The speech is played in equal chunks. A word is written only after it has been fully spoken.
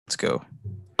Let's go.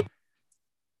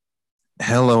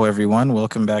 Hello, everyone.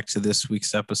 Welcome back to this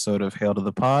week's episode of Hail to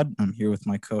the Pod. I'm here with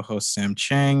my co host, Sam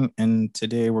Chang, and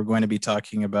today we're going to be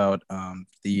talking about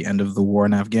the end of the war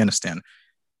in Afghanistan.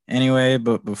 Anyway,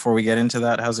 but before we get into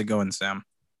that, how's it going, Sam?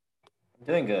 I'm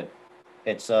doing good.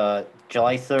 It's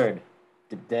July 3rd,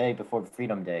 the day before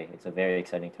Freedom Day. It's a very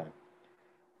exciting time.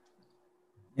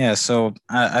 Yeah, so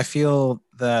I feel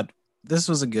that this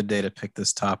was a good day to pick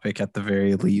this topic at the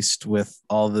very least, with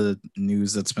all the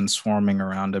news that's been swarming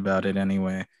around about it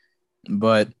anyway.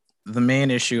 But the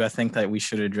main issue I think that we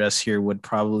should address here would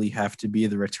probably have to be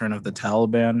the return of the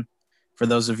Taliban. For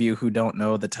those of you who don't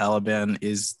know, the Taliban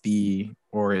is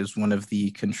one of the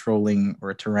controlling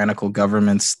or tyrannical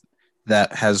governments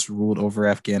that has ruled over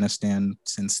Afghanistan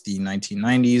since the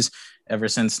 1990s. Ever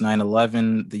since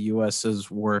 9/11, the US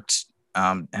has worked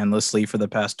endlessly for the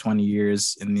past 20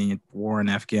 years in the war in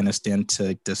Afghanistan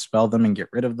to dispel them and get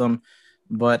rid of them.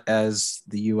 But as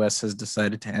the US has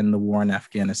decided to end the war in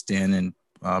Afghanistan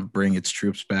and bring its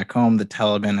troops back home, the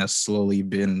Taliban has slowly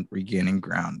been regaining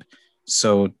ground.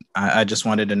 So I just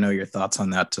wanted to know your thoughts on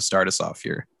that to start us off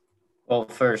here. Well,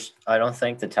 first, I don't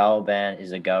think the Taliban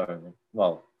is a government.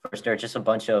 Well, first, they're just a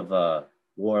bunch of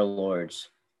warlords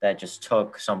that just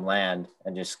took some land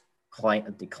and just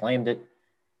claimed it.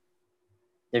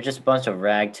 They're just a bunch of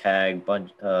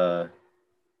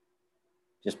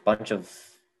just bunch of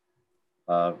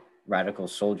uh, radical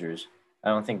soldiers. I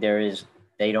don't think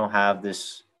they don't have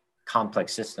this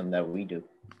complex system that we do.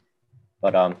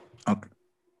 But Okay.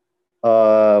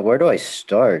 where do I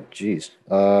start? Jeez.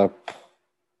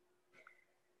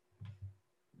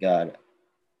 God.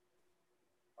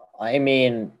 I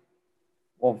mean,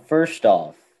 well, first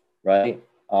off, right?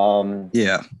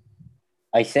 Yeah.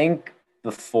 I think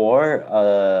before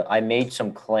I made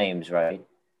some claims, right,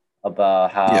 about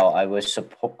Yeah. how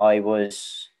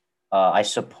I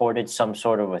supported some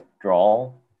sort of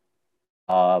withdrawal.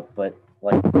 But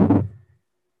like,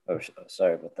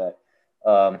 sorry about that.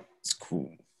 Um, It's cool.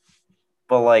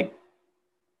 but like,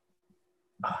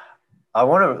 I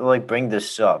want to like bring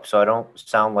this up so I don't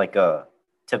sound like a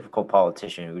typical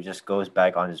politician who just goes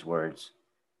back on his words.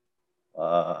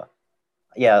 Uh,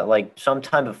 yeah, like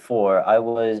sometime before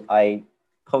I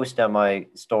posted on my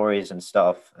stories and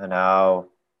stuff and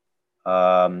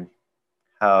um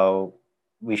how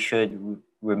we should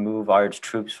remove our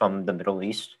troops from the Middle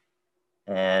East,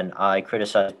 and I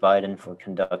criticized Biden for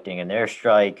conducting an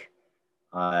airstrike.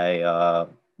 I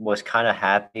was kind of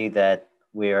happy that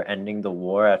we're ending the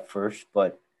war at first,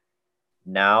 but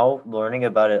now learning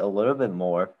about it a little bit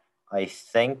more, I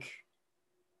think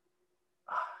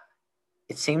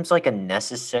it seems like a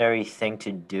necessary thing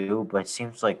to do, but it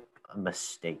seems like a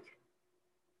mistake,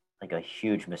 like a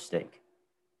huge mistake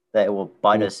that it will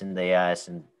bite Wh- us in the ass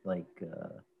and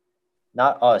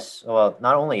not us, well,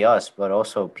 not only us, but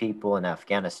also people in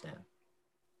Afghanistan.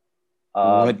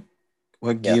 What Um,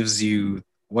 what yeah. gives you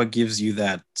what gives you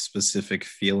that specific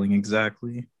feeling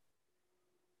exactly?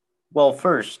 Well,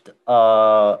 first,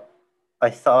 I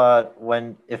thought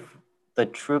when if the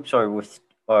troops are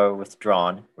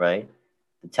withdrawn, right,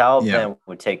 the Yeah. Taliban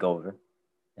would take over.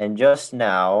 And just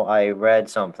now, I read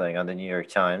something on the New York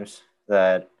Times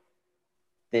that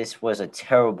this was a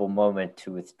terrible moment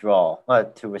to withdraw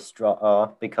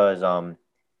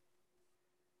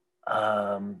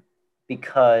um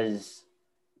because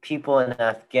people in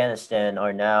Afghanistan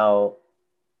are now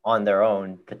on their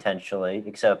own potentially,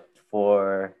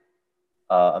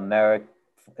 America,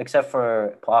 except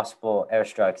for possible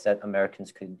airstrikes that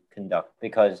Americans could conduct.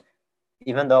 Because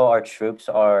even though our troops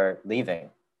are leaving,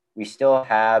 we still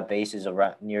have bases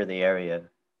around near the area,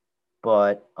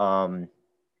 but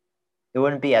it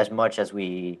wouldn't be as much as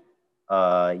we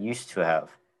used to have.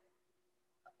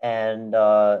 And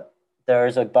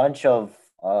there's a bunch of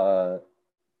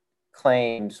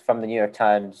claims from the New York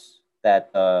Times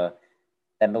that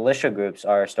militia groups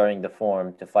are starting to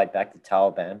form to fight back the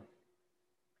Taliban,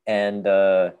 and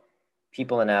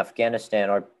people in Afghanistan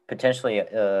are potentially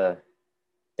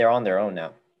they're on their own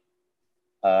now.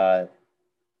 Uh,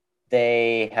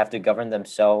 they have to govern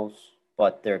themselves,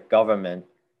 but their government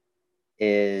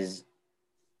is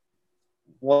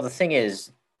well. The thing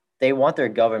is, they want their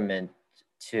government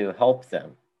to help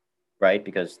them, right?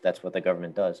 Because that's what the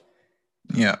government does.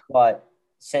 Yeah. But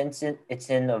since it's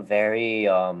in a very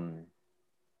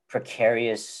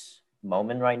precarious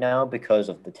moment right now because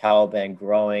of the Taliban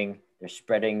growing, they're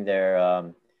spreading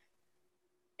their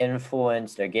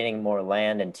influence, they're getting more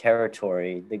land and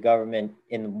territory. The government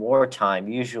in wartime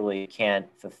usually can't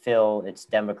fulfill its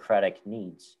democratic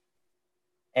needs.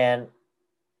 And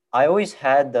I always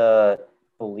had the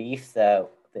belief that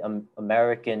the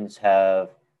Americans have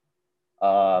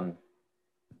um,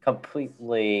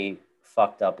 completely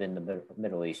fucked up in the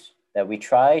Middle East. That we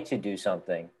tried to do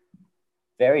something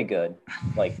very good,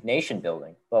 like nation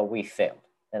building, but we failed.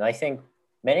 And I think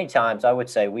many times I would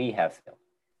say we have failed.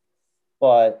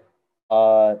 But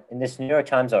in this New York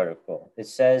Times article, it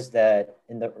says that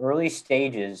in the early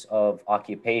stages of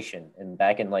occupation, and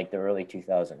back in like the early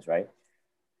 2000s, right?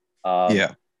 Um,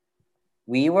 Yeah.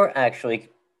 we were actually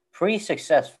pretty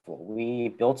successful. We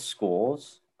built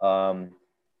schools.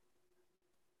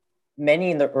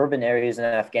 Many in the urban areas in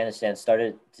Afghanistan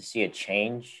started to see a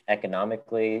change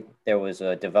economically. There was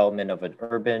a development of an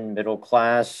urban middle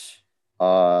class.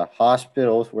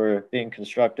 Hospitals were being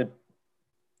constructed,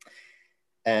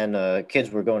 and kids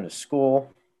were going to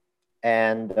school,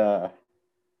 and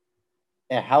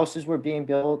houses were being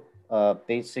built.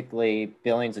 Basically,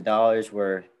 billions of dollars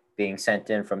were being sent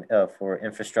in from for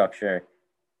infrastructure,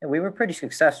 and we were pretty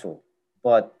successful.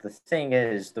 But the thing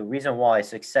is, the reason why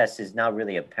success is not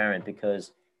really apparent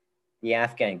because the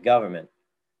Afghan government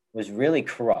was really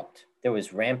corrupt. There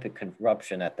was rampant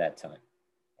corruption at that time,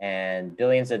 and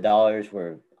billions of dollars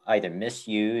were either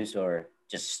misused or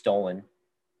just stolen.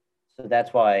 So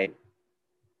that's why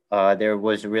there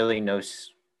was really no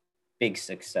big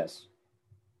success.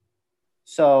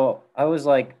 So I was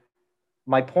like,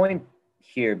 my point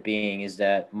here being is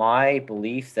that my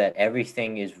belief that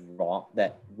everything is wrong,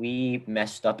 that we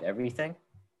messed up everything,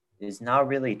 is not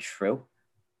really true.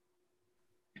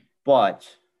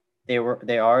 But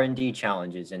there are indeed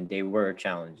challenges, and they were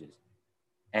challenges,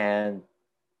 and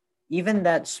even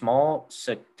that small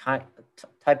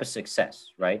type of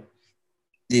success, right,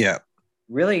 Yeah.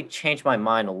 really changed my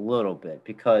mind a little bit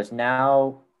because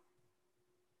now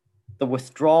the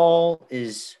withdrawal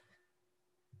is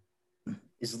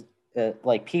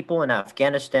like people in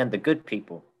Afghanistan, the good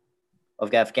people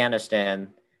of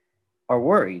Afghanistan are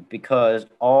worried because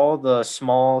all the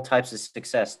small types of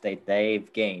success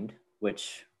they've gained,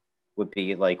 which would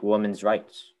be like women's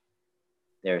rights,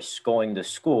 they're going to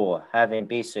school, having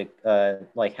basic,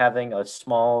 like having a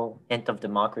small hint of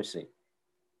democracy,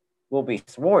 will be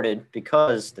thwarted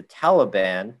because the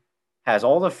Taliban has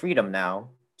all the freedom now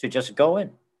to just go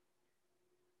in.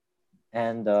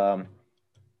 And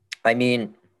I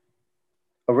mean,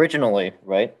 originally,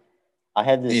 right, I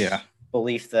had Yeah. this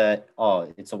belief that,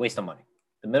 oh, it's a waste of money.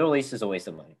 The Middle East is a waste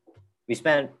of money. We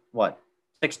spent what,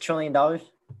 $6 trillion?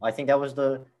 I think that was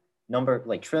the number,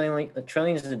 like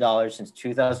trillions of dollars since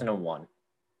 2001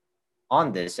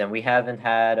 on this, and we haven't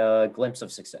had a glimpse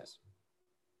of success.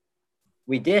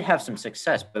 We did have some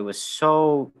success, but it was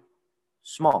so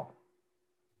small.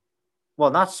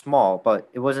 Well, not small, but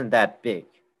it wasn't that big.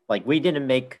 Like we didn't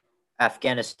make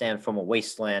Afghanistan from a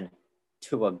wasteland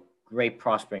to a great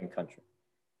prospering country.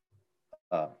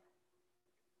 Uh,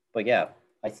 but yeah,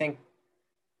 I think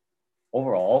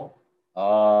overall,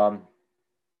 I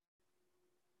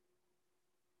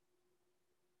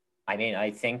mean,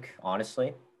 I think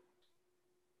honestly,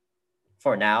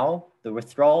 for now, the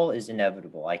withdrawal is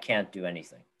inevitable. I can't do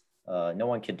anything. No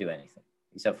one can do anything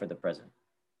except for the president.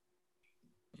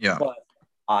 Yeah. But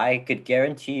I could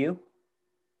guarantee you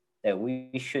that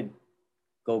we should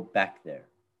go back there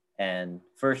and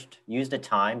first use the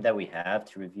time that we have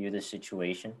to review the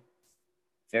situation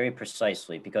very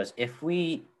precisely. Because if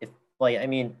like, I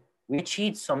mean, we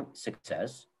achieved some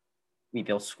success, we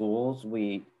built schools,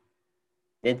 we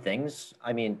did things.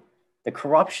 I mean, the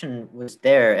corruption was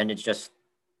there and it just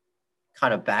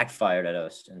kind of backfired at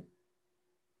us. And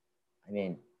I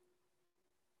mean,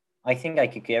 I think I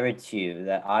could guarantee you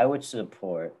that I would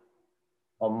support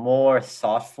a more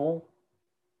thoughtful,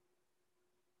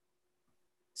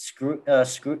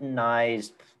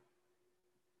 scrutinized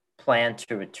plan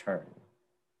to return,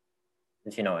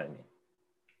 if you know what I mean.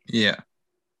 Yeah.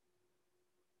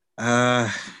 Uh,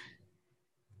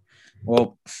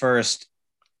 well, first,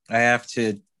 I have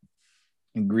to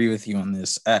agree with you on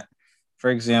this. For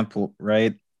example,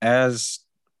 right, as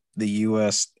the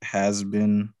US has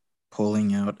been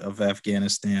pulling out of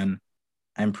Afghanistan,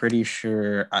 I'm pretty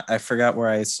sure, I forgot where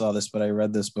I saw this, but I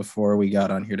read this before we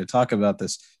got on here to talk about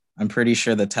this. I'm pretty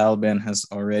sure the Taliban has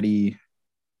already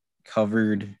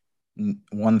covered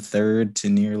one third to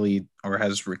nearly, or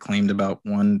has reclaimed about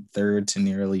one third to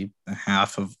nearly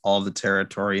half of all the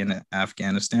territory in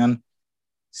Afghanistan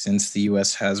since the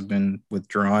US has been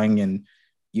withdrawing. And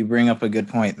you bring up a good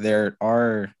point. There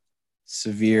are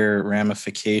severe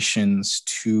ramifications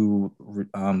to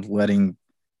letting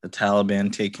the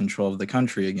Taliban take control of the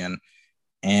country again.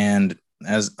 And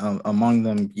as among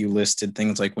them, you listed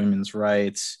things like women's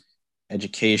rights,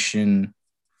 education,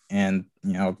 and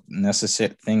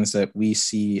necessary things that we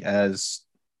see as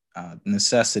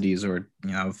necessities, or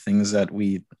things that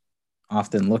we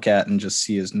often look at and just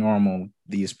see as normal,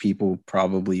 these people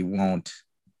probably won't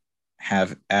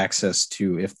have access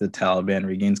to if the Taliban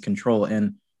regains control.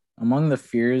 And among the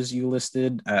fears you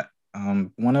listed,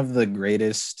 one of the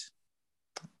greatest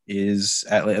is,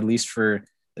 at least for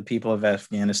the people of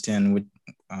Afghanistan, with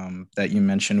that you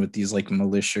mentioned, with these like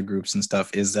militia groups and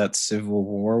stuff, is that civil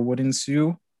war would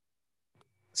ensue.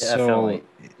 So, Definitely.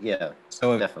 Yeah,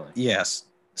 so definitely. yes.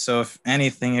 So if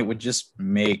anything, it would just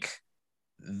make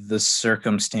the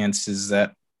circumstances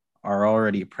that are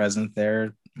already present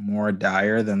there more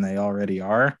dire than they already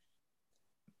are.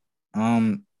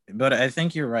 But I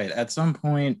think you're right. At some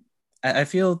point, I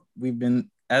feel we've been,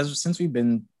 as since we've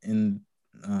been in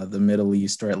the Middle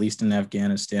East, or at least in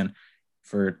Afghanistan,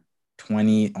 for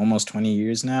 20 almost 20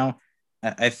 years now.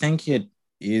 I think it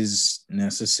is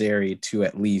necessary to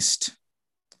at least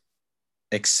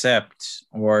accept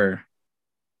or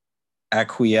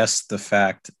acquiesce the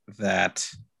fact that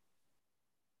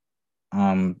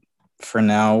um for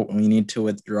now we need to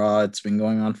withdraw. It's been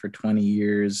going on for 20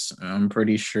 years. I'm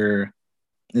pretty sure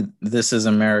this is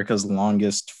America's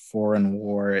longest foreign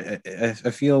war. I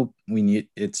feel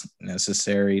it's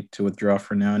necessary to withdraw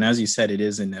for now. And as you said, it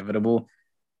is inevitable,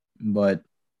 but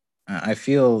I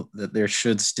feel that there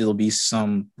should still be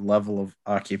some level of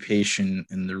occupation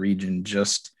in the region,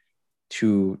 just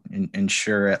to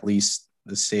ensure at least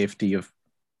the safety of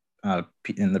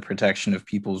and the protection of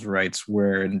people's rights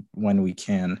where and when we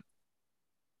can.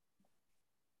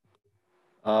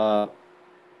 Uh,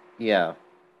 yeah.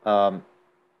 Um,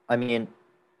 I mean,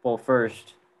 well,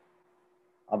 first,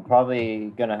 I'm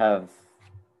probably gonna have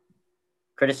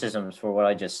criticisms for what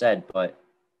I just said, but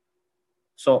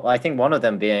so I think one of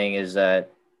them being is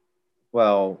that,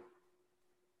 well,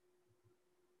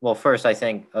 first I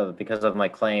think because of my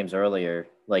claims earlier,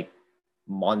 like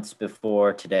months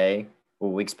before today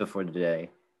or weeks before today,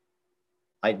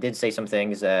 I did say some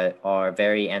things that are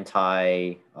very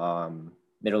anti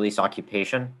Middle East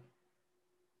occupation.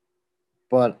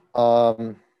 But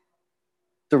the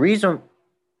reason,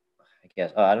 I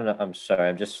guess, I don't know. I'm sorry.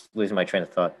 I'm just losing my train of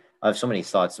thought. I have so many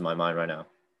thoughts in my mind right now.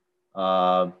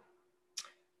 Um,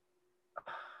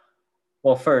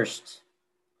 well, first,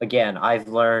 again, I've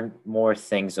learned more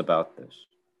things about this,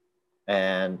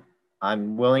 and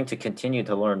I'm willing to continue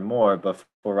to learn more. But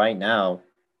for right now,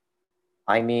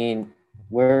 I mean,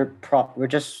 we're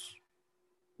just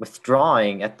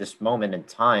withdrawing at this moment in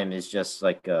time is just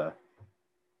like it's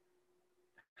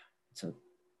a,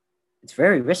 it's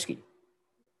very risky.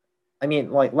 I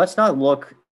mean, like let's not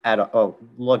look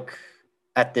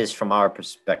at this from our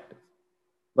perspective.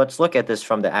 Let's look at this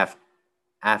from the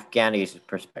Afghanis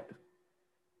perspective.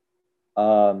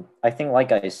 I think,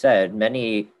 like I said,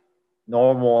 many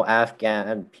normal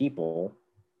Afghan people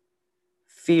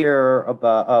fear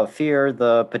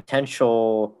the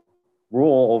potential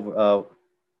rule over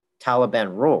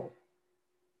Taliban rule.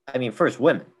 I mean, first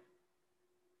women.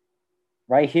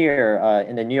 Right here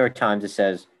in the New York Times, it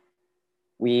says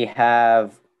we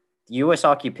have U.S.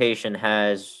 occupation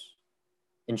has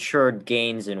ensured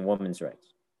gains in women's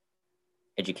rights,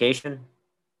 education,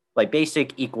 like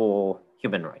basic equal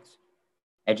human rights,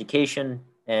 education,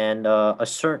 and a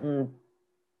certain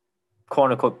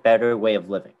quote unquote better way of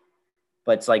living.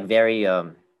 But it's like very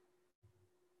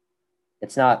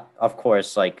it's not, of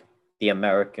course, like the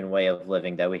American way of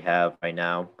living that we have right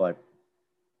now, but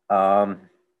um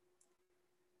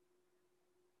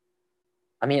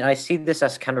I mean, I see this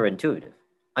as counterintuitive.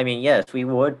 I mean, yes, we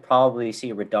would probably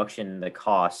see a reduction in the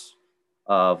costs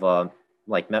of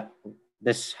like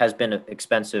this has been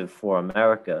expensive for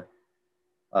America,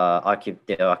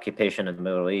 the occupation in the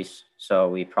Middle East. So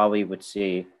we probably would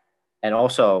see, and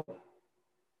also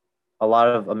a lot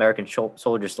of American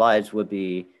soldiers' lives would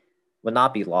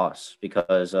not be lost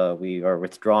because we are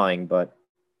withdrawing. But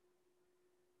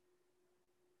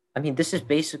I mean, this is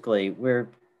basically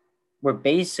we're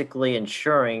basically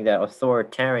ensuring that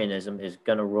authoritarianism is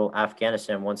going to rule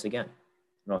Afghanistan once again.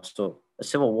 And also, a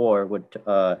civil war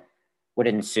would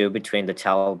ensue between the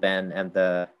Taliban and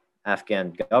the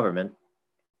Afghan government.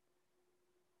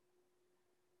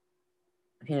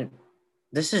 I mean,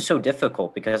 this is so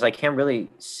difficult because I can't really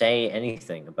say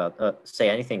anything about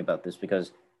this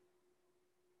because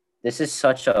this is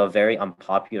such a very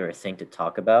unpopular thing to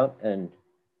talk about, and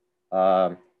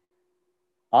um,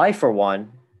 I, for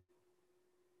one,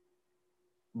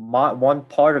 one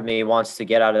part of me wants to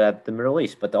get out of the Middle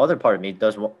East, but the other part of me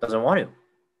doesn't want to,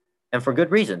 and for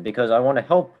good reason because I want to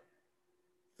help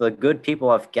the good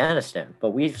people of Afghanistan.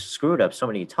 But we've screwed up so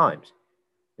many times.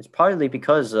 It's partly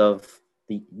because of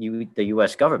the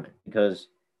U.S. government. Because,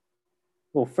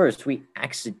 well, first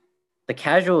the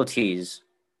casualties,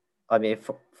 I mean,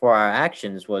 for our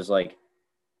actions was like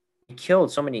we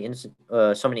killed so many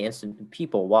innocent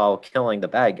people while killing the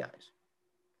bad guys.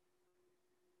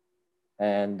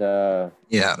 And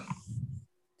Yeah.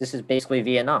 this is basically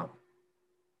Vietnam.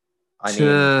 I mean,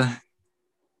 To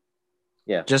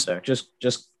yeah, sir.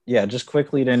 just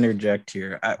quickly to interject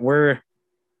here. I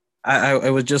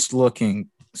was just looking.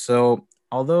 So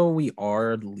although we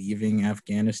are leaving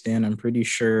Afghanistan, I'm pretty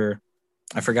sure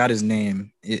I forgot his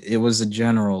name. It was a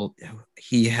general.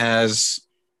 He has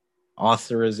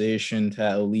authorization to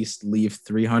at least leave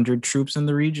 300 troops in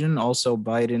the region. Also,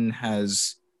 Biden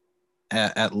has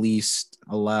at least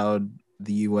allowed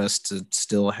the U.S. to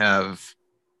still have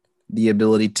the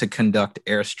ability to conduct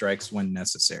airstrikes when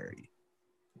necessary.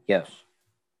 Yes.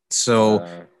 So,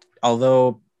 Uh,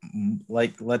 although,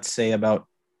 like, let's say about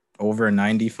over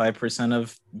 95%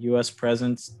 of US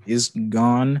presence is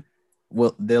gone,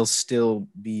 well, they'll still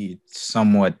be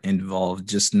somewhat involved,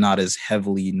 just not as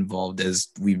heavily involved as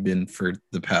we've been for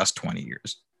the past 20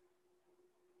 years.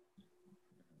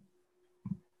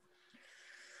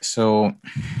 So,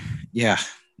 yeah,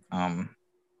 um,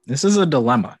 this is a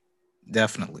dilemma,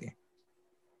 definitely.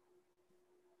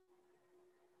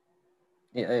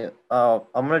 yeah,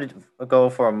 I'm gonna go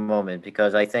for a moment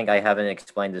because I think I haven't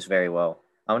explained this very well.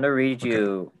 I'm gonna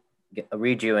Okay.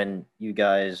 read you, and you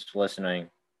guys listening,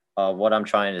 what I'm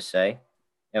trying to say,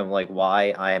 and like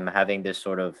why I am having this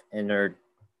sort of inner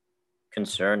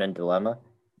concern and dilemma.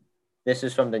 This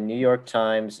is from the New York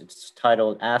Times. It's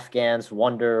titled "Afghans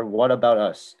Wonder What About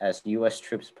Us" as U.S.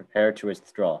 Troops Prepare to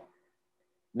Withdraw.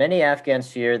 Many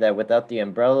Afghans fear that without the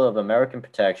umbrella of American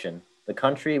protection, the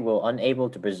country will unable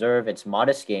to preserve its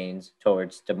modest gains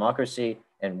towards democracy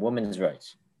and women's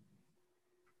rights.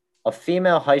 A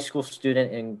female high school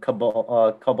student in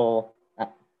Kabul,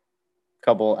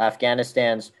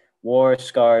 Afghanistan's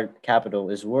war-scarred capital,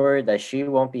 is worried that she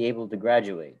won't be able to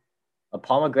graduate. A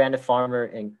pomegranate farmer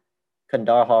in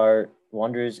Kandahar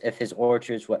wonders if his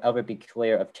orchards will ever be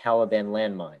clear of Taliban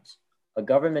landmines. A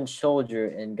government soldier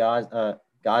in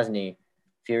Ghazni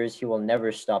fears he will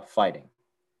never stop fighting.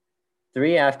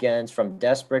 Three Afghans from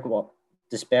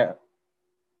despair,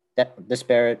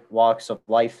 disparate walks of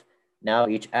life, now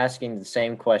each asking the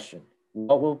same question: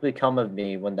 what will become of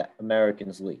me when the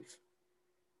Americans leave?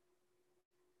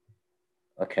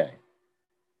 Okay.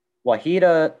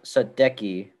 Wahida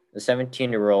Sadeki, a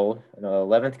 17-year-old, an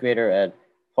 11th grader at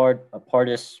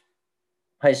Pardis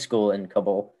High School in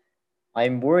Kabul.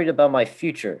 I'm worried about my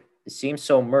future. It seems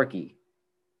so murky.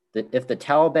 That if the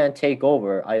Taliban take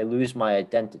over, I lose my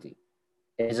identity.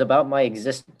 It is about my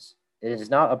existence. It is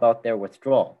not about their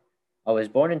withdrawal. I was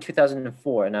born in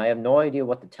 2004 and I have no idea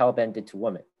what the Taliban did to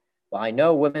women, but I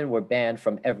know women were banned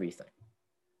from everything.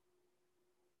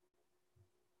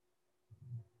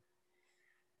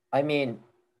 I mean,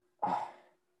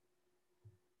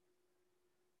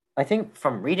 I think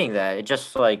from reading that, it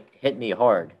just like hit me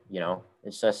hard, you know?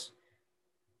 It's just,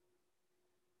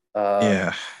 uh,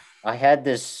 Yeah. I had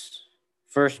this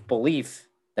first belief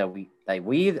that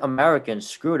we Americans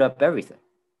screwed up everything.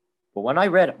 But when I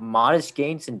read modest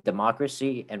gains in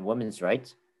democracy and women's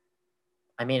rights,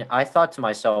 I mean, I thought to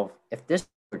myself, if this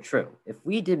were true, if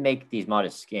we did make these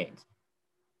modest gains,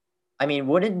 I mean,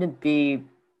 wouldn't it be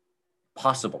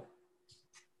possible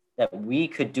that we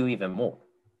could do even more?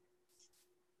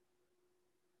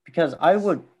 Because I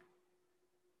would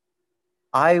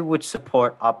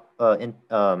support occup-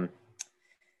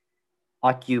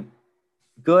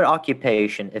 good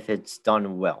occupation if it's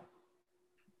done well,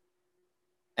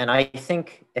 and I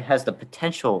think it has the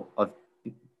potential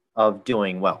of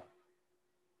doing well.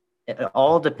 It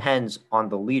all depends on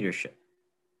the leadership,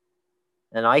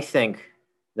 and I think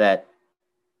that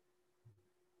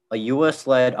a U.S.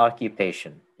 led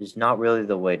occupation is not really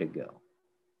the way to go.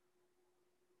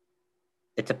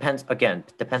 It depends again.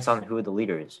 It depends on who the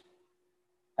leader is.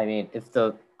 I mean, if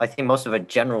the I think most of the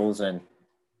generals and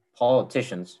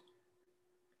politicians,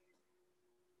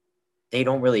 they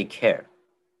don't really care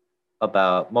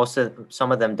about most of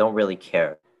some of them don't really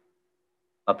care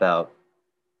about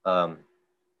um,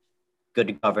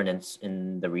 good governance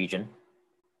in the region.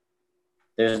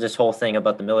 There's this whole thing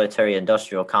about the military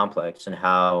industrial complex and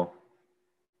how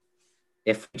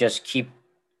if we just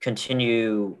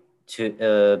continue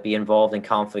to be involved in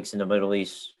conflicts in the Middle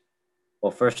East,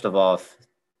 well, first of all,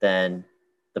 then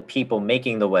the people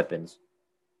making the weapons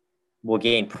will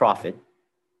gain profit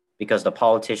because the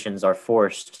politicians are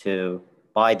forced to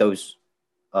buy those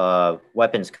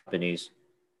weapons companies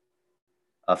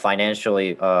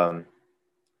financially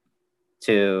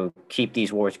to keep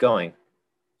these wars going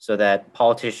so that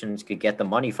politicians could get the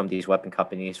money from these weapon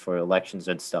companies for elections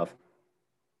and stuff.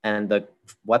 and the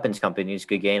weapons companies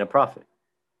could gain a profit.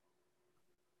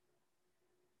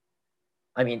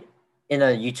 I mean, in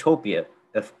a utopia,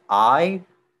 if I'm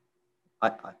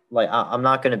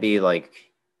not going to be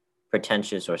like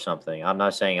pretentious or something. I'm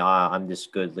not saying I'm this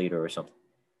good leader or something.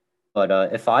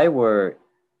 But if I were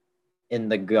in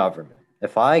the government,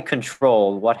 if I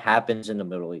control what happens in the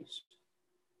Middle East,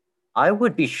 I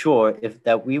would be sure if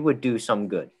that we would do some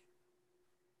good,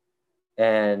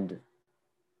 and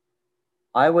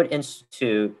I would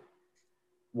institute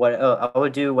what I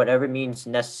would do whatever means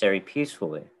necessary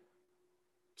peacefully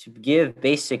to give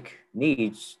basic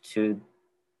needs to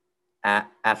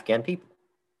Afghan people.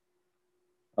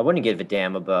 I wouldn't give a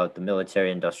damn about the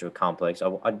military industrial complex.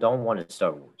 I don't want to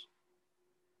start wars.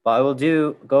 But I will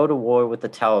go to war with the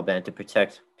Taliban to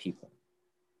protect people.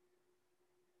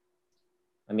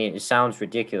 I mean, it sounds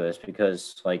ridiculous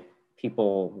because like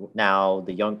people now,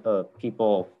 the young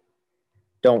people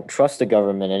don't trust the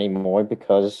government anymore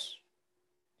because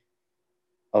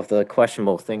of the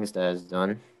questionable things that it's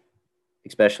done,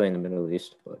 especially in the Middle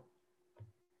East. But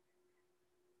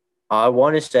I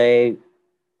want to say,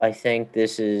 I think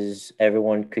this is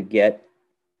everyone could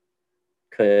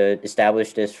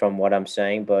establish this from what I'm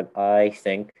saying, but I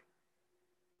think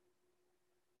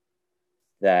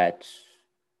that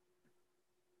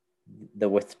the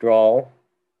withdrawal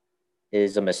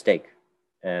is a mistake,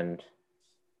 and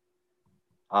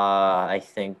I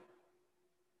think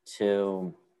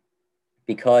to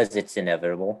because it's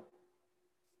inevitable,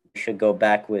 we should go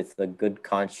back with a good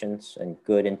conscience and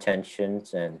good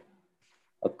intentions and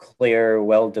a clear,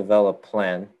 well-developed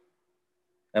plan,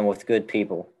 and with good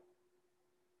people.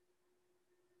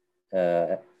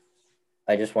 Uh,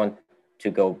 I just want to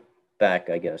go back,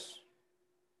 I guess,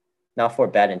 not for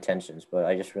bad intentions, but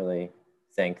I just really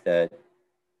think that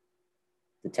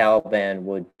the Taliban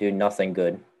would do nothing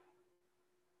good.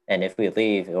 And if we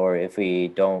leave or if we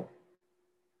don't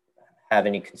have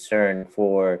any concern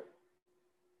for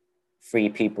free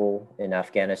people in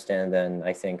Afghanistan, then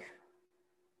I think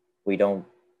we don't,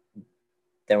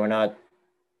 then we're not,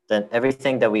 then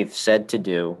everything that we've said to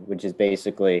do, which is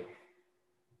basically,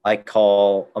 I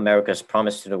call America's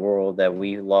promise to the world that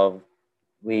we love,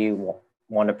 we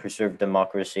want to preserve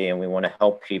democracy and we want to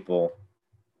help people,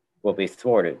 will be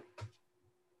thwarted.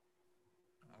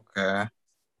 Okay.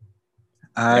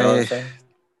 You know what I'm I saying?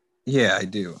 Yeah, I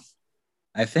do.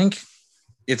 I think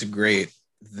it's great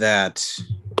that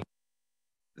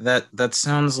that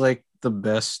sounds like the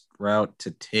best route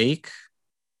to take,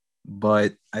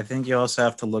 but I think you also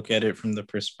have to look at it from the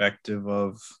perspective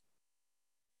of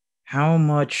how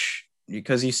much,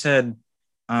 because you said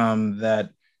that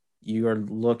you are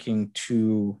looking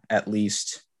to at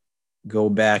least go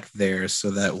back there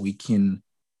so that we can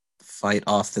fight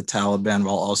off the Taliban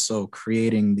while also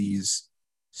creating these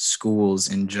schools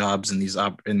and jobs and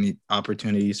and the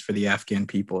opportunities for the Afghan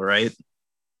people, right?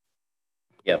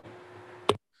 Yep.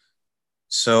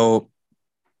 So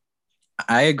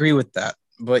I agree with that.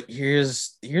 But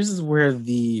here's where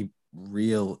the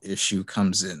real issue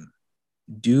comes in.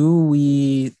 Do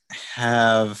we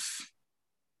have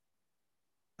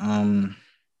um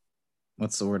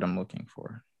what's the word I'm looking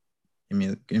for?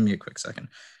 Give me a quick second.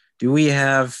 Do we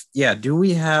have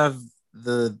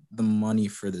the money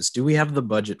for this? Do we have the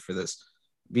budget for this?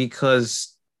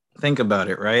 Because think about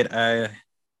it, right?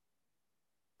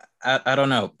 I don't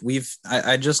know.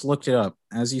 I just looked it up.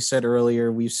 As you said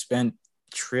earlier, we've spent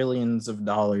trillions of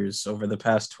dollars over the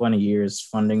past 20 years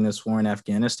funding this war in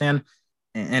Afghanistan.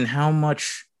 And how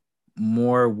much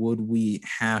more would we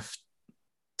have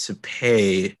to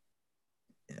pay,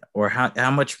 or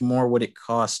how much more would it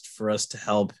cost for us to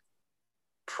help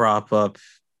prop up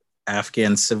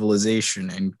Afghan civilization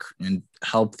and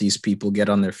help these people get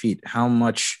on their feet? How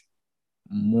much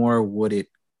more would it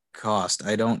cost?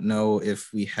 I don't know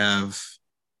if we have.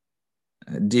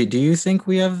 Do you think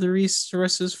we have the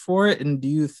resources for it? And do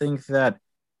you think that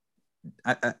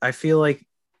I feel like,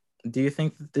 do you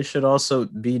think that this should also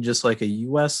be just like a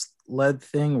US led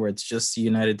thing where it's just the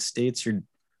United States? Or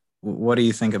what do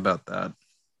you think about that?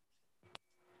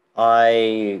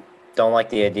 I don't like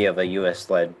the idea of a US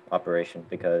led operation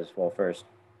because, well, first,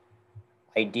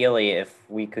 ideally, if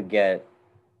we could get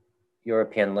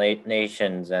European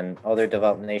nations and other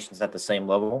developed nations at the same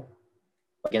level,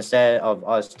 like instead of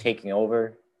us taking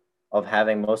over, of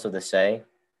having most of the say,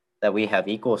 that we have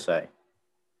equal say,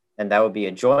 and that would be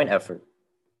a joint effort.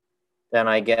 Then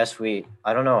I guess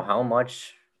I don't know how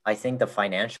much. I think the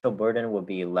financial burden will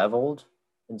be leveled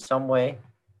in some way.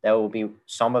 That will be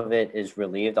some of it is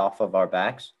relieved off of our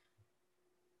backs.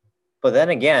 But then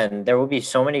again, there will be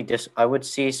I would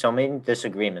see so many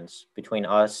disagreements between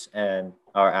us and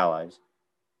our allies.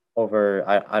 over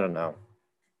I don't know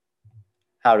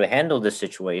how to handle this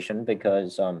situation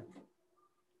because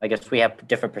I guess we have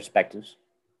different perspectives.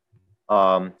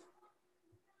 Um,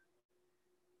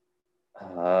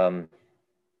 um,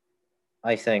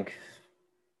 I think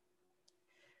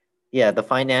yeah, the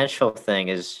financial thing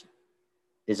is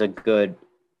a good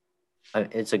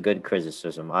it's a good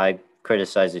criticism. I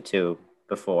criticized it too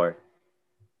before.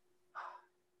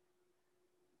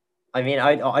 I mean,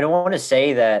 I don't want to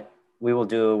say that we will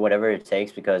do whatever it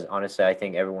takes because honestly, I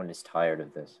think everyone is tired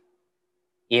of this.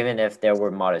 Even if there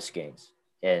were modest gains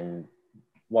in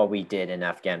what we did in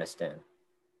Afghanistan.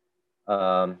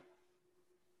 Um,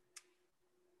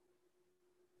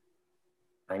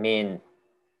 I mean,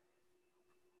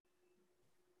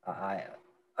 I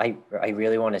I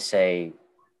really want to say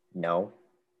no.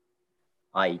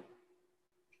 I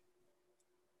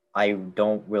I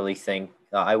don't really think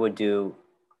I would do.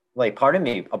 Like, part of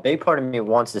me, a big part of me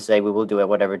wants to say we will do it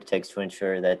whatever it takes to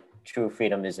ensure that true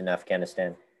freedom is in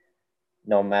Afghanistan,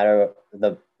 no matter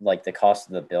the cost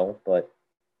of the bill. But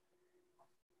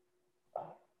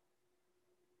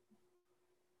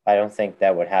I don't think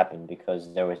that would happen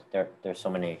because there's so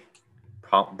many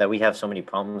that we have so many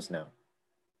problems now,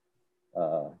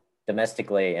 uh,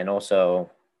 domestically, and also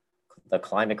the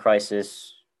climate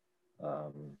crisis.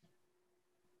 Um,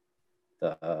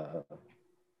 the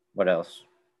what else?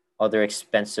 Other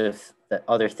expensive, the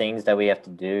other things that we have to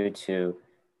do to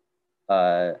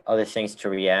other things to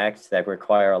react that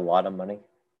require a lot of money.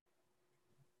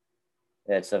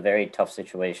 It's a very tough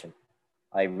situation.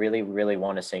 I really, really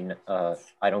want to say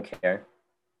I don't care.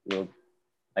 We'll,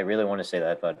 I really want to say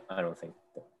that, but I don't think.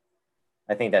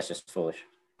 I think that's just foolish.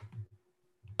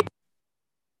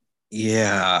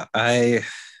 Yeah, I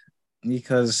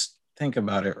because think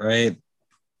about it, right?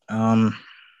 Um,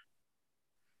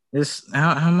 this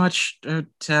how much are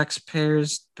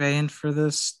taxpayers paying for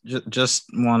this? Just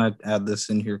want to add this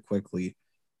in here quickly.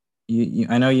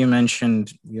 I know you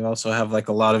mentioned we also have like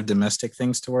a lot of domestic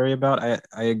things to worry about.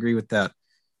 I agree with that.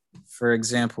 For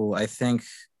example, I think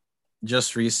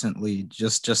just recently,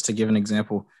 just to give an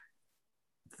example,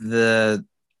 the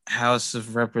House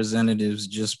of Representatives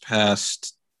just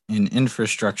passed an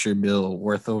infrastructure bill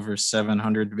worth over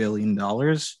 $700 billion.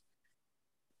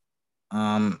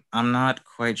 I'm not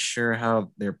quite sure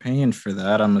how they're paying for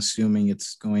that. I'm assuming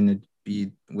it's going to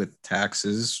be with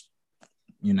taxes,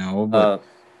 but Uh,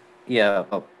 yeah.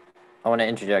 Oh, I want to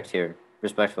interject here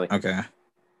respectfully. okay.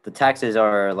 The taxes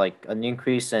are like an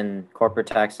increase in corporate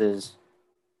taxes.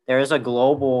 There is a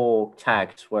global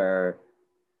tax where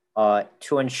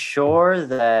to ensure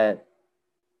that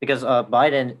because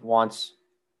Biden wants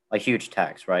a huge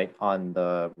tax, right, on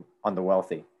the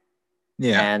wealthy,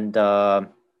 Yeah. and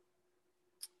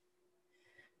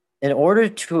in order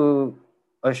to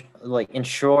like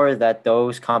ensure that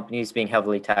those companies being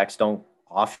heavily taxed don't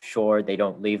offshore, they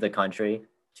don't leave the country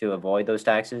to avoid those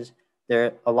taxes.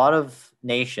 There, a lot of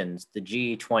nations, the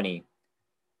G20,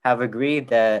 have agreed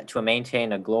that to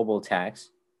maintain a global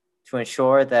tax to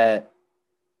ensure that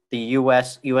the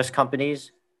U.S.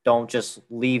 companies don't just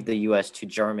leave the U.S. to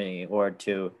Germany or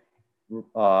to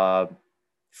uh,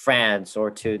 France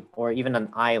or even an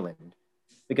island,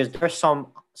 because there's some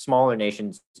smaller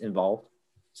nations involved.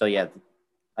 So yeah,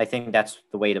 I think that's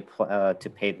the way to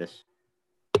pay this.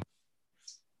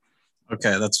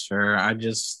 Okay, that's fair.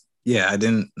 Yeah, I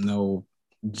didn't know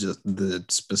just the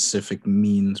specific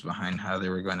means behind how they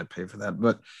were going to pay for that.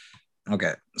 But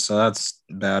okay, so that's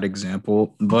a bad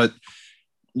example. But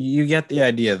you get the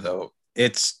idea, though.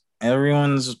 It's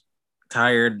everyone's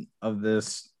tired of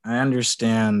this. I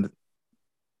understand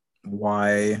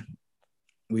why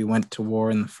we went to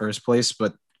war in the first place,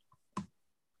 but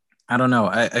I don't know.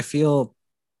 I feel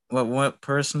what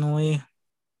personally,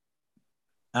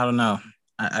 I don't know.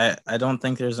 I don't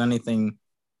think there's anything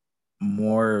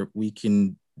more we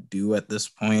can do at this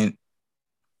point.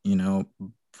 You know,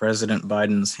 President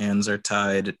Biden's hands are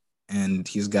tied and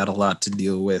he's got a lot to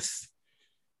deal with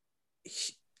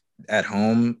at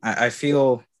home. I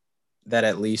feel that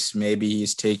at least maybe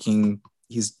he's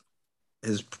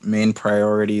his main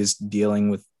priority is dealing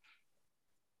with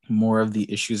more of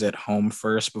the issues at home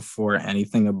first before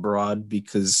anything abroad,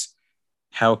 because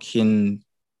how can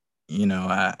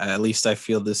at least I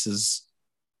feel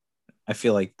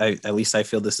like at least I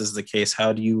feel this is the case.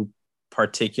 How do you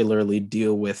particularly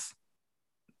deal with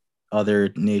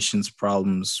other nations'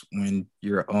 problems when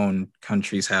your own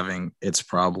country's having its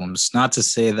problems? Not to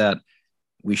say that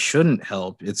we shouldn't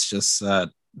help. It's just that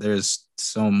there's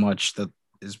so much that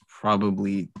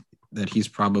he's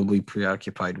probably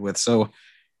preoccupied with. So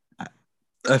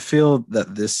I feel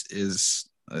that this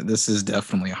is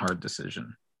definitely a hard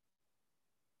decision.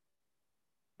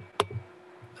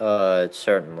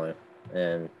 Certainly,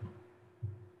 and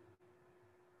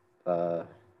uh,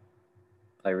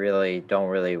 I really don't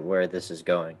really where this is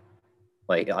going.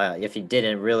 Like, if you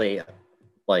didn't really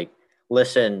like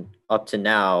listen up to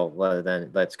now, well, then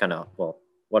that's kind of well,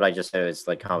 what I just said is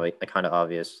like kind of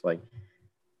obvious. Like,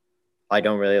 I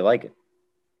don't really like it,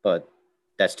 but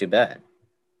that's too bad.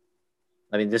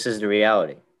 I mean, this is the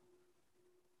reality.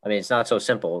 I mean, it's not so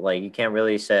simple. Like, you can't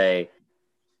really say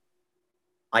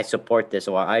I support this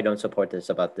or I don't support this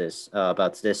about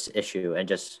this issue and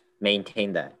just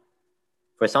maintain that.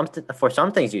 For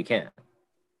some things you can.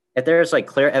 If there's like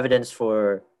clear evidence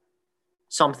for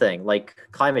something like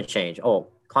climate change, oh,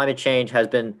 climate change has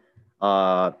been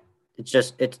uh it's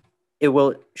just it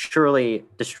will surely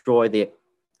destroy the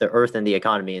earth and the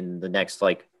economy in the next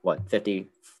like what 50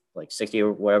 like 60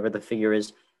 or whatever the figure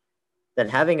is, then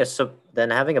having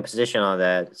a position on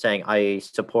that saying I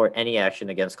support any action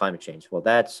against climate change, well,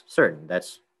 that's certain,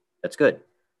 that's good.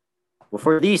 Well,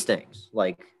 for these things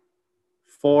like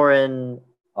foreign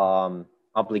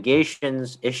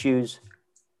obligations issues,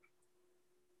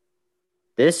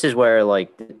 this is where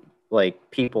like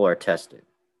people are tested,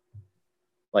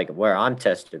 like where I'm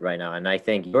tested right now, and I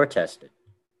think you're tested.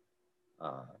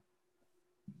 uh,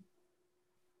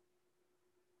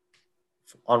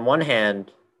 on one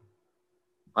hand,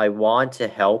 I want to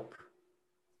help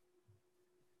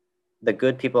the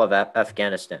good people of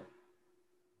Afghanistan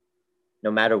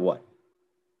no matter what,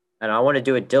 and I want to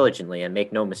do it diligently and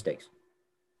make no mistakes.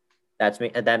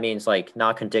 That means like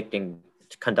not conducting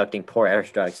poor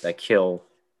airstrikes that kill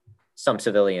some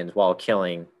civilians while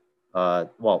killing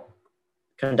well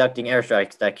conducting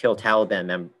airstrikes that kill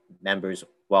Taliban members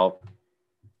while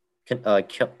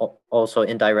also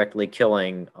indirectly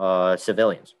killing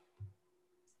civilians.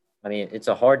 I mean, it's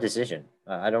a hard decision.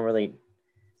 I don't really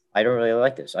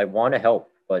like this. I want to help,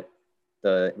 but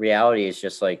the reality is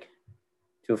just like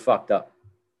too fucked up.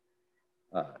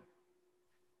 Uh,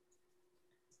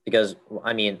 because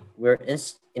I mean, we're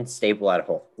unstable at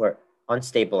home. We're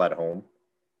unstable at home.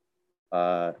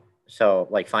 Uh, so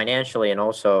like financially and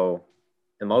also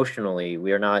emotionally,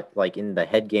 we are not like in the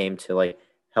head game to like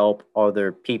help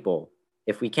other people.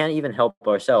 If we can't even help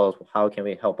ourselves, how can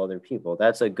we help other people?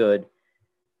 That's a good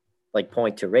like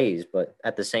point to raise, but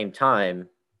at the same time,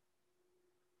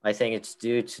 I think it's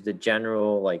due to the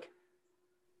general like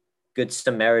good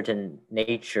Samaritan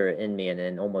nature in me and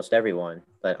in almost everyone.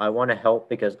 But I want to help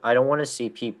because I don't want to see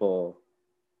people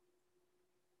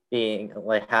being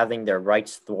like having their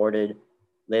rights thwarted,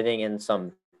 living in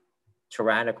some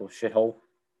tyrannical shithole.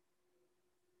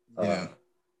 Uh, Yeah.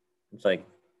 it's like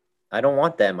I don't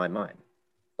want that in my mind.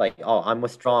 Like, oh, I'm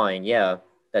withdrawing. Yeah,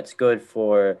 that's good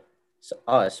for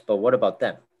us, but what about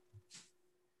them?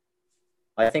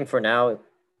 I think for now,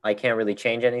 I can't really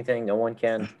change anything. No one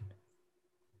can.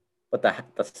 But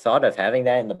the thought of having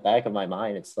that in the back of my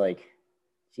mind, it's like,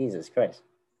 Jesus Christ.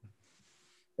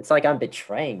 It's like I'm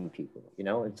betraying people. You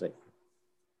know, it's like,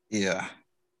 Yeah.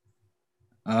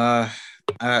 Uh,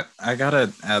 I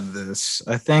gotta add this.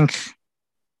 I think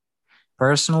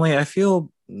personally, I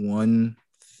feel one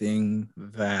thing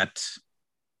that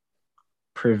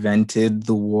prevented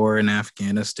the war in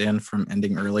Afghanistan from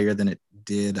ending earlier than it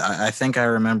did. I think I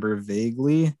remember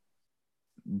vaguely,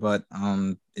 but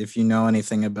if you know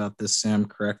anything about this, Sam,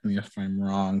 correct me if I'm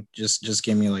wrong. Just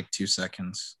give me like 2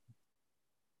 seconds.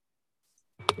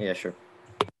 yeah, sure.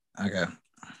 Okay.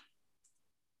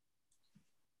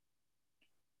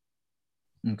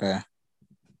 Okay.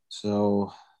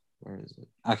 So where is it?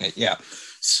 Okay, yeah.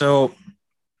 So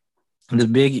the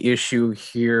big issue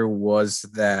here was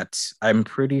that I'm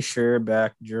pretty sure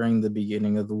back during the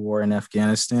beginning of the war in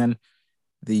Afghanistan,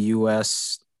 the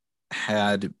US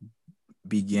had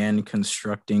began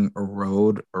constructing a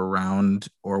road around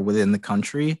or within the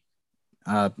country.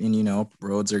 And,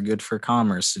 roads are good for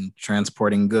commerce and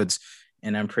transporting goods.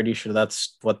 And I'm pretty sure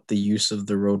that's what the use of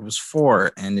the road was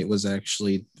for. And it was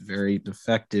actually very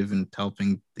effective in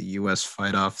helping the US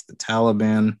fight off the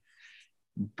Taliban.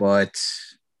 But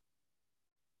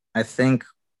I think,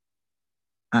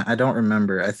 I don't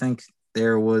remember. I think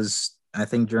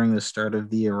during the start of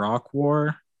the Iraq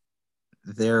War,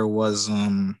 there was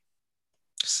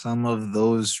some of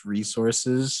those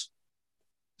resources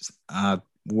uh,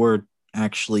 were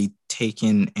actually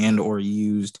taken and or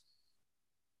used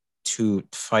to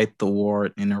fight the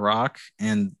war in Iraq,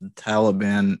 and the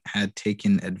Taliban had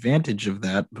taken advantage of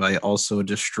that by also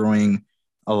destroying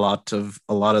a lot of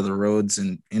the roads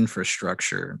and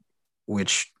infrastructure,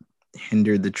 which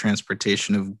hindered the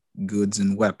transportation of goods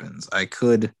and weapons.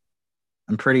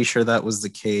 I'm pretty sure that was the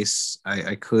case.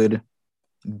 I could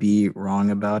be wrong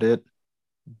about it,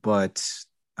 but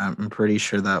I'm pretty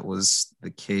sure that was the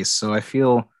case. So I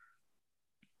feel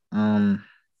um,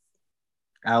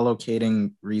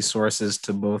 allocating resources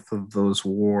to both of those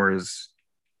wars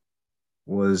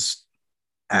was,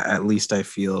 at least I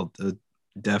feel, a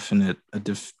definite,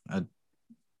 a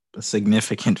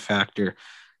significant factor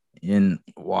in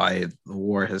why the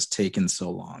war has taken so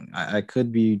long. I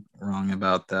could be wrong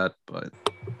about that, but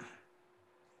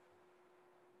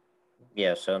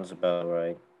Yeah, sounds about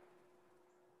right.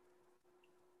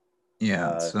 yeah.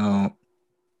 Uh, So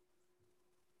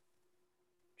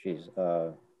Geez.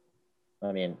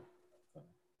 I mean,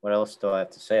 what else do I have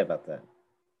to say about that?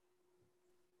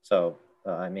 So,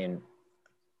 I mean,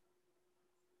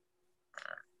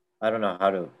 I don't know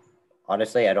how to.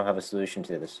 Honestly, I don't have a solution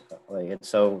to this. Like, it's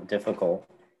so difficult,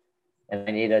 and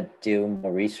I need to do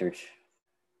more research,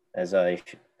 as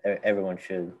everyone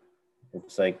should.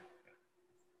 It's like,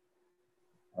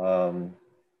 um,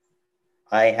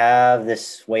 I have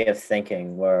this way of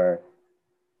thinking where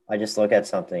I just look at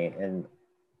something and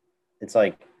it's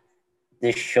like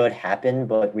this should happen,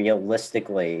 but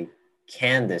realistically,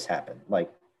 can this happen?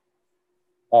 Like,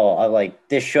 oh, I like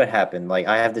this should happen. Like,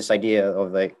 I have this idea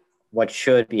of like what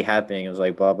should be happening. It was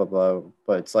like blah blah blah,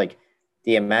 but it's like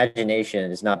the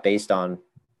imagination is not based on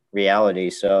reality.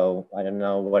 So I don't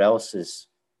know what else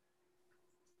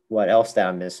that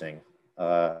I'm missing.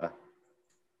 Uh,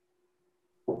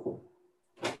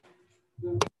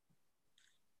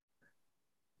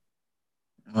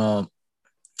 well,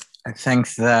 I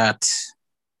think that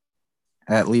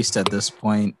at least at this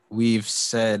point, we've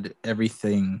said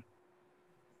everything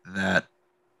that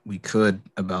we could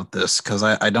about this because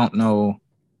I don't know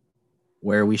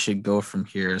where we should go from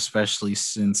here, especially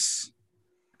since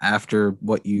after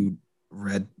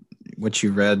read, what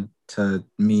you read to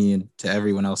me and to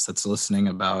everyone else that's listening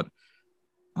about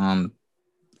um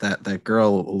that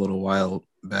girl a little while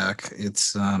back.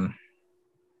 It's I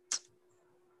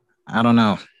don't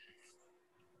know.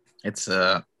 It's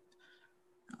for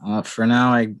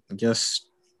now I guess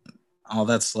all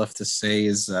that's left to say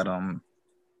is that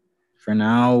for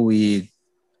now we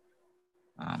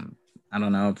um I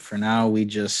don't know, for now we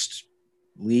just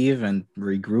leave and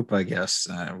regroup, I guess.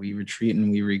 We retreat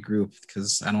and we regroup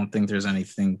because I don't think there's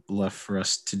anything left for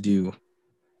us to do,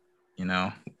 you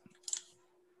know.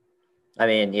 I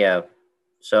mean, yeah.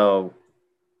 So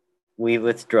we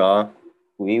withdraw,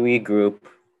 we regroup.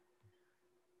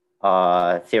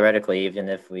 Theoretically, even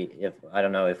if I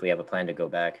don't know if we have a plan to go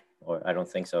back, or I don't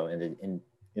think so in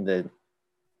the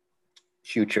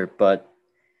future. But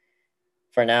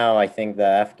for now, I think the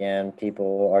Afghan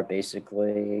people are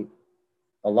basically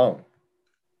alone.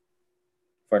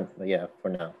 For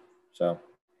now, so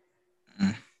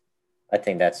Mm, I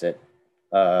think that's it.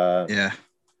 Uh, yeah.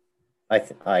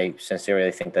 I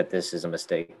sincerely think that this is a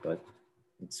mistake, but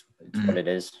it's what Mm, it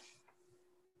is.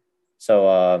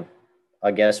 So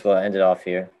I guess we'll end it off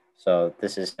here. So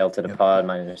this is Hail to the yep. Pod.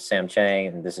 My name is Sam Chang,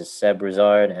 and this is Seb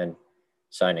Rizard, and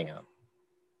signing out.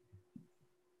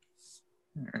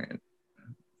 All right.